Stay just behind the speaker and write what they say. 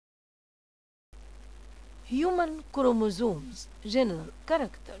Human chromosomes, general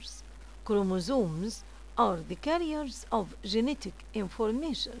characters. Chromosomes are the carriers of genetic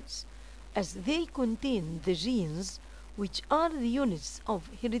informations, as they contain the genes which are the units of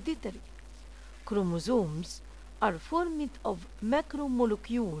heredity. Chromosomes are formed of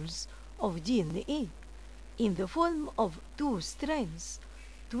macromolecules of DNA in the form of two strands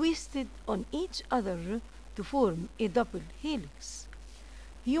twisted on each other to form a double helix.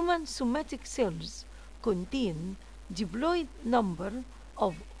 Human somatic cells contain diploid number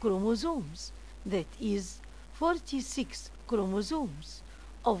of chromosomes, that is 46 chromosomes,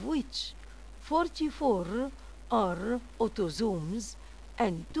 of which 44 are autosomes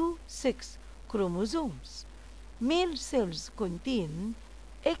and 2 sex chromosomes. Male cells contain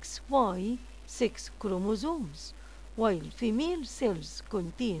XY sex chromosomes, while female cells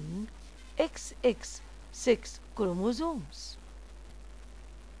contain XX sex chromosomes.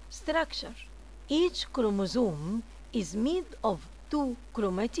 Structure. Each chromosome is made of two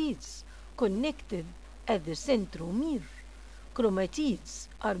chromatids connected at the centromere. Chromatids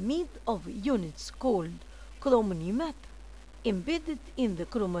are made of units called chromonimata, embedded in the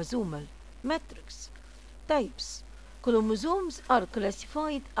chromosomal matrix. Types. Chromosomes are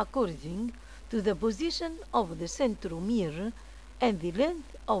classified according to the position of the centromere and the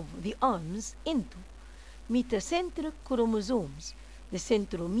length of the arms into metacentric chromosomes. The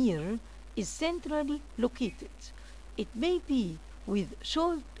centromere is centrally located. It may be with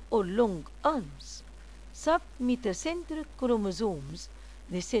short or long arms. Submetacentric chromosomes,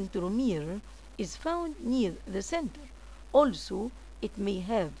 the centromere is found near the center. Also, it may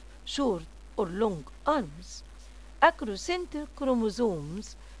have short or long arms. Acrocentric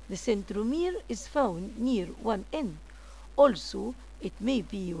chromosomes, the centromere is found near one end. Also, it may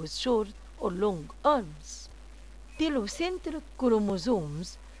be with short or long arms. Telocentric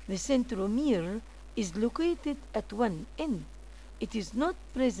chromosomes, the centromere is located at one end. It is not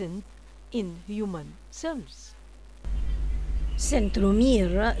present in human cells.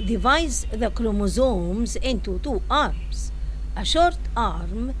 Centromere divides the chromosomes into two arms, a short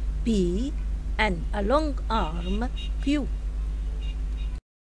arm P and a long arm Q.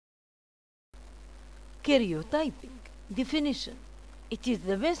 Karyotyping. Definition. It is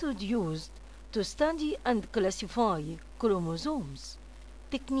the method used to study and classify chromosomes.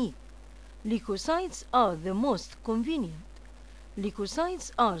 Technique. Leukocytes are the most convenient.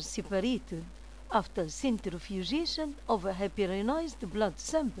 Leukocytes are separated after centrifugation of a hyperonized blood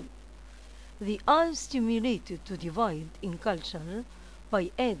sample. They are stimulated to divide in culture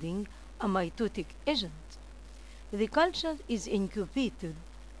by adding a mitotic agent. The culture is incubated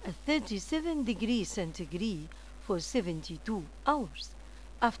at 37 degrees centigrade for 72 hours,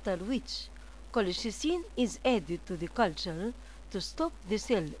 after which colchicine is added to the culture to stop the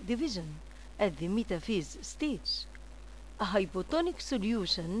cell division at the metaphase stage. A hypotonic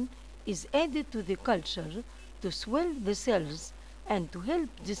solution is added to the culture to swell the cells and to help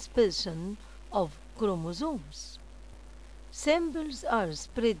dispersion of chromosomes. Samples are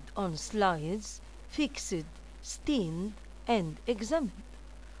spread on slides, fixed, stained, and examined.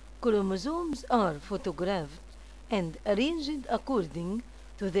 Chromosomes are photographed and arranged according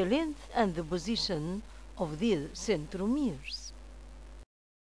to the length and the position of their centromeres.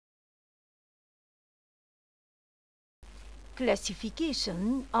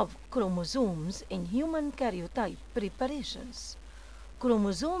 Classification of chromosomes in human karyotype preparations.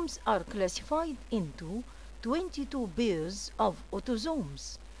 Chromosomes are classified into 22 pairs of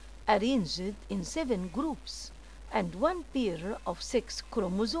autosomes, arranged in 7 groups, and 1 pair of sex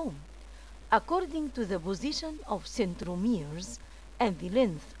chromosomes, according to the position of centromeres and the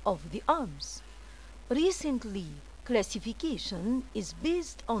length of the arms. Recently, classification is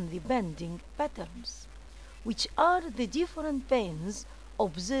based on the banding patterns, which are the different bands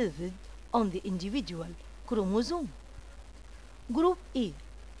observed on the individual chromosome. Group A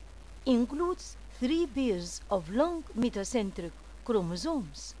includes 3 pairs of long metacentric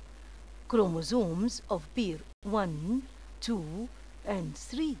chromosomes, chromosomes of pair 1, 2, and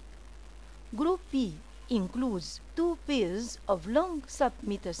 3. Group B includes 2 pairs of long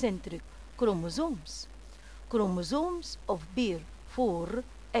submetacentric chromosomes, chromosomes of pair 4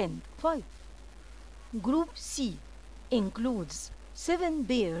 and 5. Group C includes 7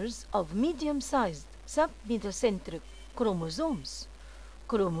 pairs of medium-sized submetacentric chromosomes,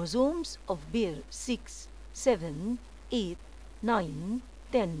 chromosomes of pair 6, 7, 8, 9,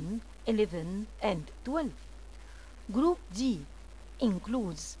 10, 11, and 12. Group D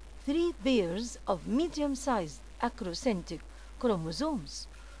includes 3 pairs of medium-sized acrocentric chromosomes,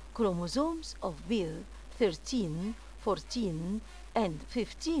 chromosomes of pair 13, 14, and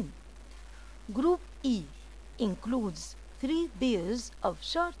 15. Group E includes 3 pairs of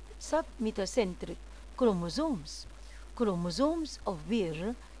short submetacentric chromosomes, chromosomes of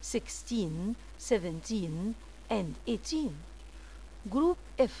pair 16, 17, and 18. Group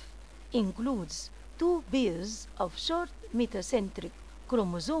F includes 2 pairs of short metacentric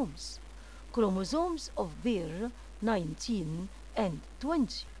chromosomes, chromosomes of pair 19 and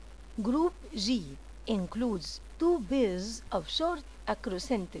 20. Group G includes 2 pairs of short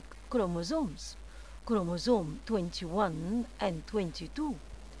acrocentric chromosomes, chromosome 21 and 22.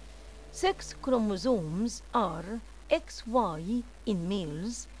 Sex chromosomes are XY in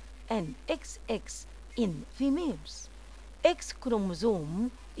males and XX in females. X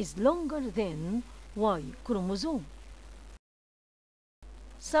chromosome is longer than Y chromosome.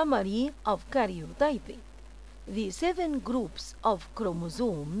 Summary of karyotyping. The 7 groups of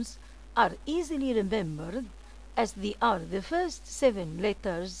chromosomes are easily remembered as they are the first 7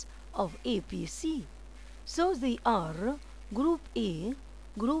 letters of APC. So they are Group A,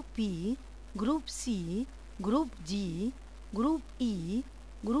 Group B, Group C, Group D, Group E,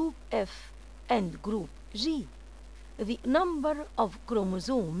 Group F, and Group G. The number of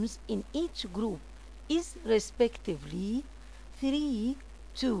chromosomes in each group is respectively 3,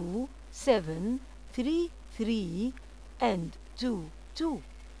 2, 7, 3, 3, and 2, 2.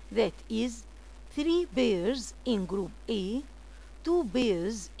 That is 3 pairs in Group A, 2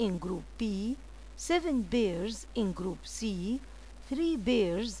 pairs in Group B, 7 pairs in Group C, 3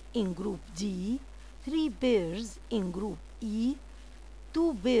 pairs in Group D, 3 pairs in Group E,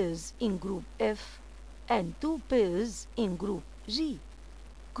 2 pairs in Group F, and 2 pairs in Group G.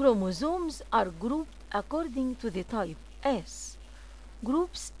 Chromosomes are grouped according to the type S.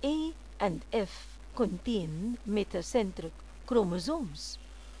 Groups A and F contain metacentric chromosomes.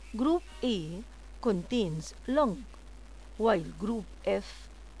 Group A contains long, while Group F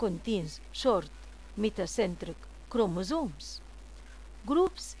contains short metacentric chromosomes.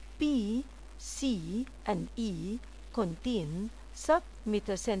 Groups P, C, and E contain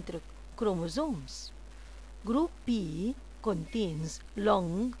submetacentric chromosomes. Group P contains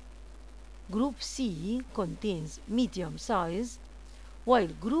long, Group C contains medium-sized, while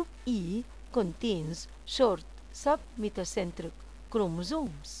Group E contains short submetacentric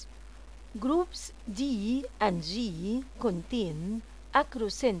chromosomes. Groups D and G contain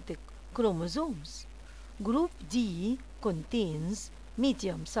acrocentric chromosomes. Group D contains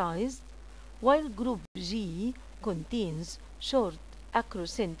medium-sized, while Group G contains short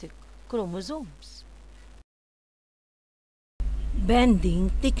acrocentric chromosomes.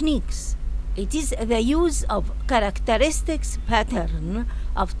 Banding techniques. It is the use of characteristics pattern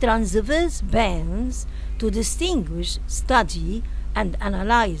of transverse bands to distinguish, study, and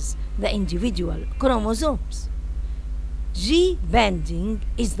analyze the individual chromosomes. G banding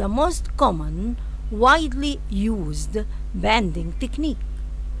is the most common, widely used banding technique,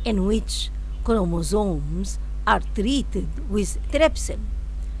 in which chromosomes are treated with trypsin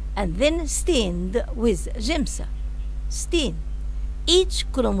and then stained with giemsa. Stain.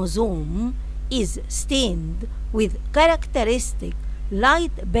 Each chromosome is stained with characteristic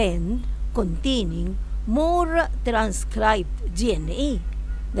light band containing more transcribed DNA,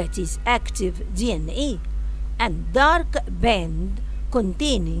 that is active DNA, and dark band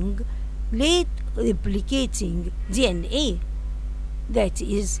containing late replicating DNA, that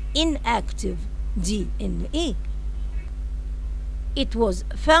is inactive DNA. It was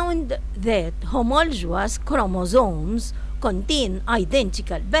found that homologous chromosomes contain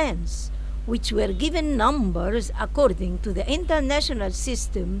identical bands, which were given numbers according to the International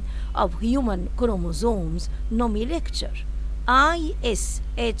System of Human Chromosomes nomenclature,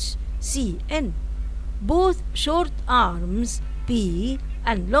 ISHCN. Both short arms P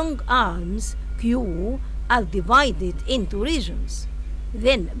and long arms Q are divided into regions,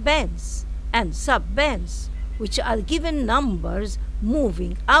 then bands and subbands, which are given numbers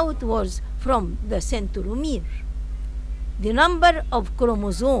moving outwards from the centromere. The number of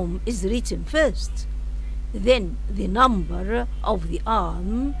chromosome is written first, then the number of the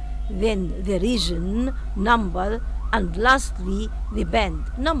arm, then the region number, and lastly the band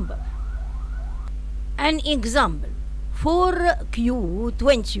number. An example: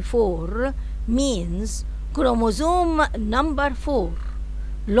 4q24 means chromosome number 4,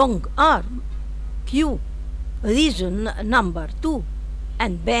 long arm, Q, region number 2,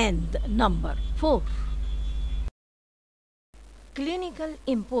 and band number 4. Clinical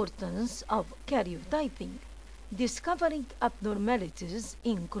importance of karyotyping. Discovering abnormalities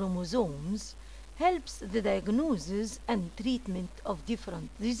in chromosomes helps the diagnosis and treatment of different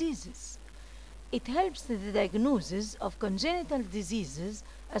diseases. It helps the diagnosis of congenital diseases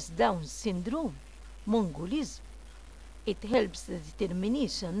as Down syndrome, mongolism. It helps the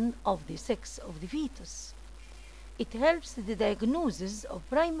determination of the sex of the fetus. It helps the diagnosis of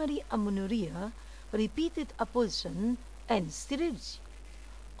primary amenorrhea, repeated apposition, and sterility.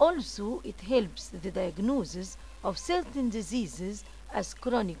 Also, it helps the diagnosis of certain diseases as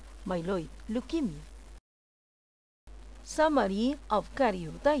chronic myeloid leukemia. Summary of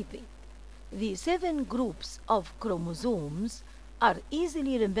karyotyping. The 7 groups of chromosomes are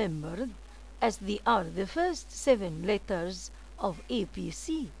easily remembered as they are the first 7 letters of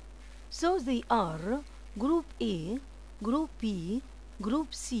APC. So they are Group A, Group B,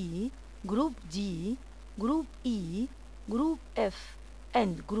 Group C, Group D, Group E, Group F,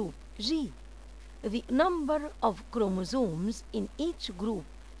 and Group G. The number of chromosomes in each group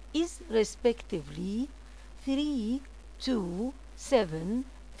is respectively 3, 2, 7,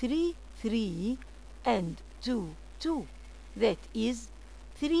 3, 3, and 2, 2. That is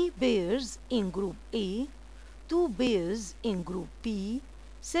 3 pairs in Group A, 2 pairs in Group B,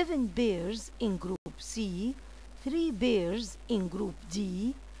 7 pairs in Group C, 3 pairs in Group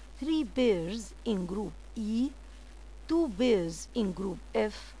D, 3 pairs in Group E, 2 pairs in Group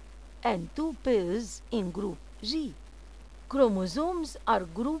F, and 2 pairs in Group G. Chromosomes are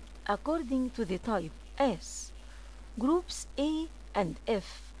grouped according to the type S. Groups A and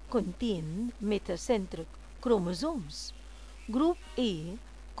F contain metacentric chromosomes. Group A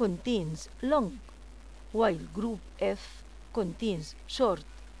contains long, while Group F contains short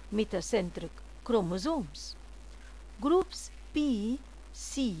metacentric chromosomes. Groups B,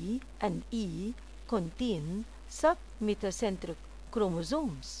 C, and E contain submetacentric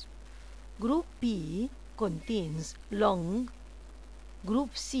chromosomes. Group B contains long,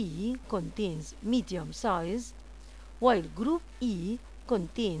 Group C contains medium-sized, while Group E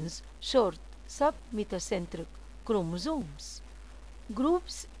contains short submetacentric chromosomes.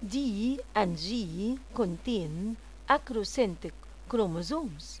 Groups D and G contain acrocentric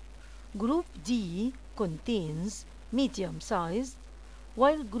chromosomes. Group D contains medium-sized,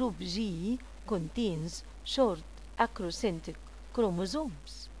 while Group G contains short acrocentric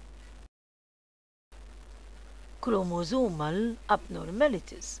chromosomes. Chromosomal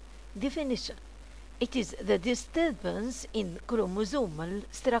abnormalities. Definition. It is the disturbance in chromosomal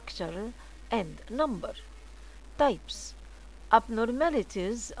structure and number. Types.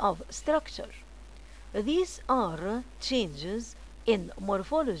 Abnormalities of structure. These are changes in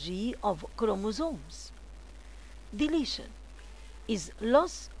morphology of chromosomes. Deletion is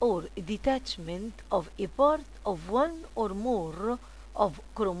loss or detachment of a part of one or more of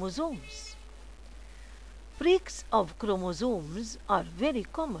chromosomes. Breaks of chromosomes are very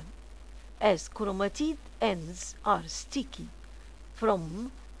common, as chromatid ends are sticky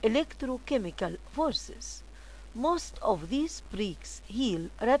from electrochemical forces. Most of these breaks heal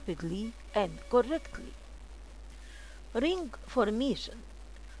rapidly and correctly. Ring formation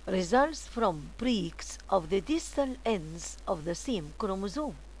results from breaks of the distal ends of the same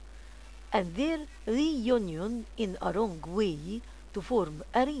chromosome and their reunion in a wrong way to form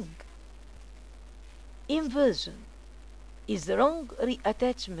a ring. Inversion is the wrong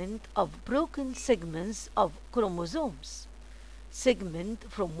reattachment of broken segments of chromosomes. Segment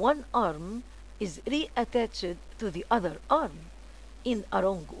from one arm is reattached to the other arm in a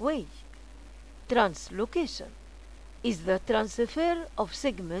wrong way. Translocation is the transfer of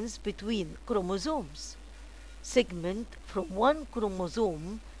segments between chromosomes. Segment from one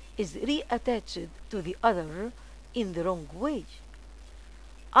chromosome is reattached to the other in the wrong way.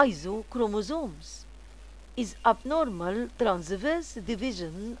 Isochromosomes is abnormal transverse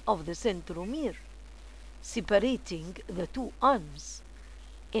division of the centromere, separating the two arms,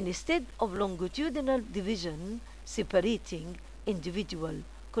 instead of longitudinal division separating individual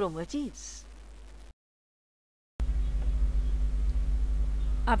chromatids.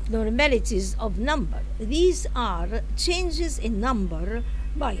 Abnormalities of number. These are changes in number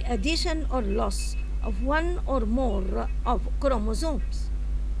by addition or loss of one or more of chromosomes.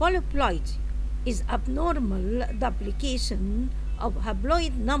 Polyploidy is abnormal duplication of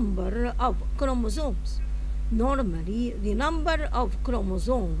haploid number of chromosomes. Normally, the number of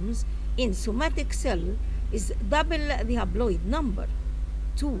chromosomes in somatic cell is double the haploid number,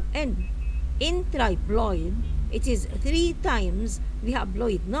 2n. In triploid, it is 3 times the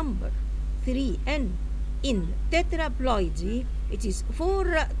haploid number, 3n. In tetraploidy, it is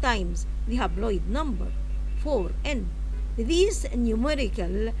 4 times the haploid number, 4n. These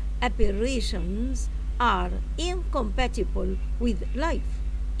numerical aberrations are incompatible with life,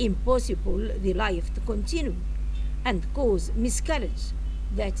 impossible the life to continue, and cause miscarriage,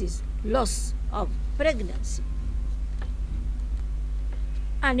 that is, loss of pregnancy.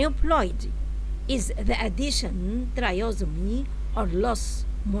 Aneuploidy is the addition, trisomy, or loss,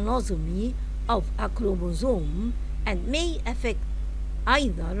 monosomy, of a chromosome and may affect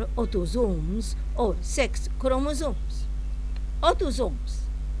either autosomes or sex chromosomes. Autosomes,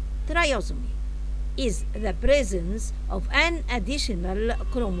 trisomy, is the presence of an additional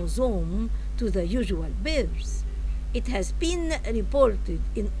chromosome to the usual pairs. It has been reported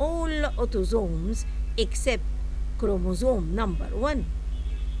in all autosomes except chromosome number 1.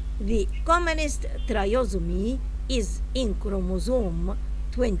 The commonest trisomy is in chromosome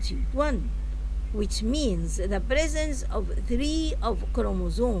 21, which means the presence of 3 of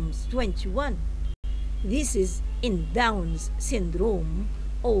chromosomes 21. This is in Down's syndrome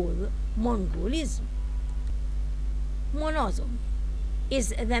or Mongolism. Monosomy is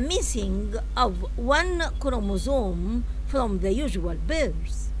the missing of one chromosome from the usual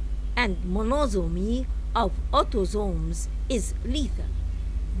pairs, and monosomy of autosomes is lethal,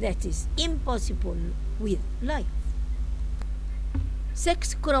 that is impossible with life.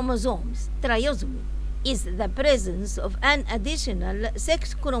 Sex chromosomes, trisomy, is the presence of an additional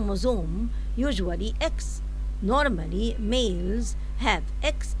sex chromosome, usually X. Normally, males have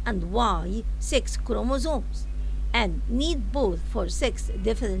X and Y sex chromosomes and need both for sex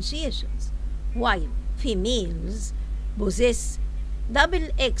differentiations, while females possess double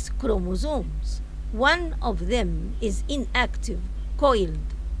X chromosomes. One of them is inactive, called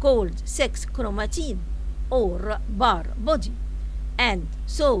sex chromatin or bar body, and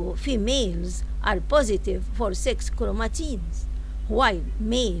so females are positive for sex chromatins, while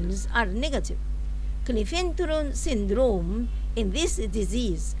males are negative. Clifton syndrome, in this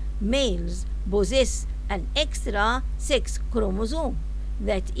disease, males possess an extra sex chromosome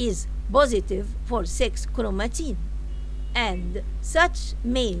that is positive for sex chromatin, and such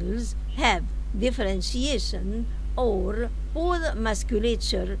males have differentiation or poor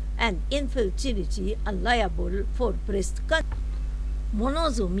musculature and infertility and liable for breast cancer.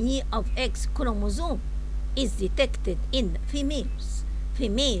 Monosomy of X chromosome is detected in females.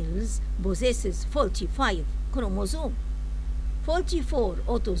 Females possesses 45 chromosomes, 44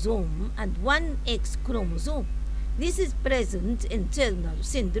 autosome and 1 X chromosome. This is present in Turner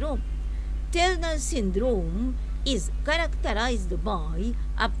syndrome. Turner syndrome is characterized by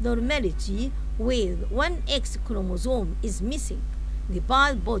abnormality where 1 X chromosome is missing. The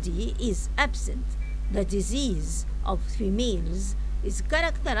bar body is absent. The disease of females is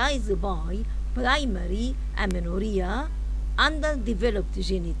characterized by primary amenorrhea, underdeveloped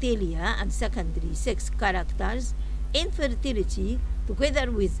genitalia and secondary sex characters, infertility, together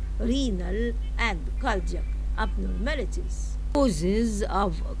with renal and cardiac abnormalities. Causes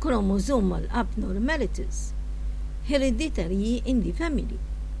of chromosomal abnormalities: hereditary in the family,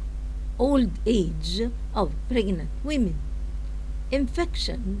 old age of pregnant women,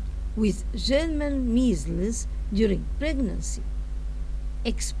 infection with German measles during pregnancy,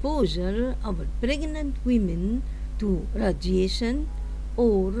 exposure of pregnant women to radiation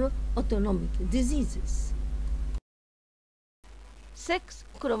or autonomic diseases. Sex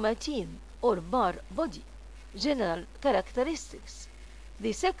chromatin or bar body. General characteristics.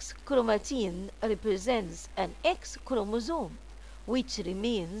 The sex chromatin represents an X chromosome which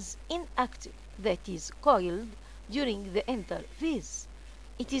remains inactive, that is coiled, during the interphase.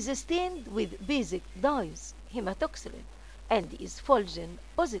 It is stained with basic dyes, hematoxylin, and is Fulgen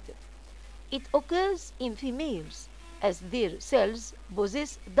positive. It occurs in females as their cells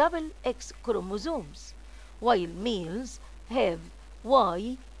possess double X chromosomes, while males have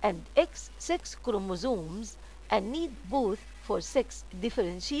Y and X sex chromosomes and need both for sex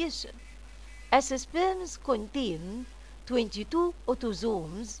differentiation. As sperms contain 22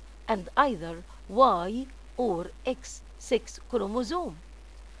 autosomes and either Y or X sex chromosome,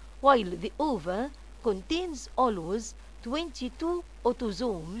 while the ova contains always 22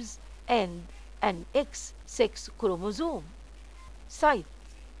 autosomes and an X sex chromosome. Site: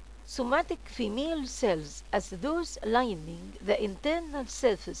 somatic female cells, as those lining the internal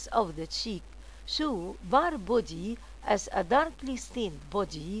surface of the cheek, show bar body as a darkly stained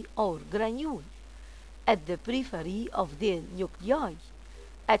body or granule at the periphery of their nuclei,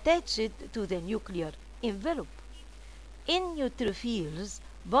 attached to the nuclear envelope. In neutrophils,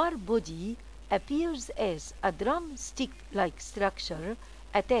 bar body appears as a drumstick-like structure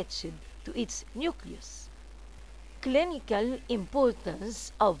attached to its nucleus. Clinical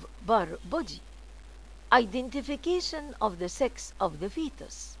importance of bar body: identification of the sex of the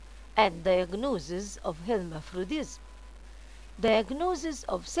fetus and diagnosis of hermaphrodism, diagnosis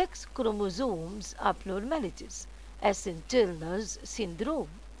of sex chromosomes abnormalities as in Turner's syndrome,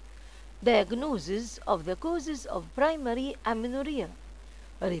 diagnosis of the causes of primary amenorrhea,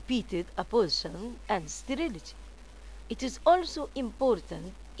 repeated apposition, and sterility. It is also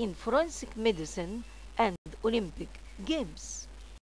important in forensic medicine and Olympic Games.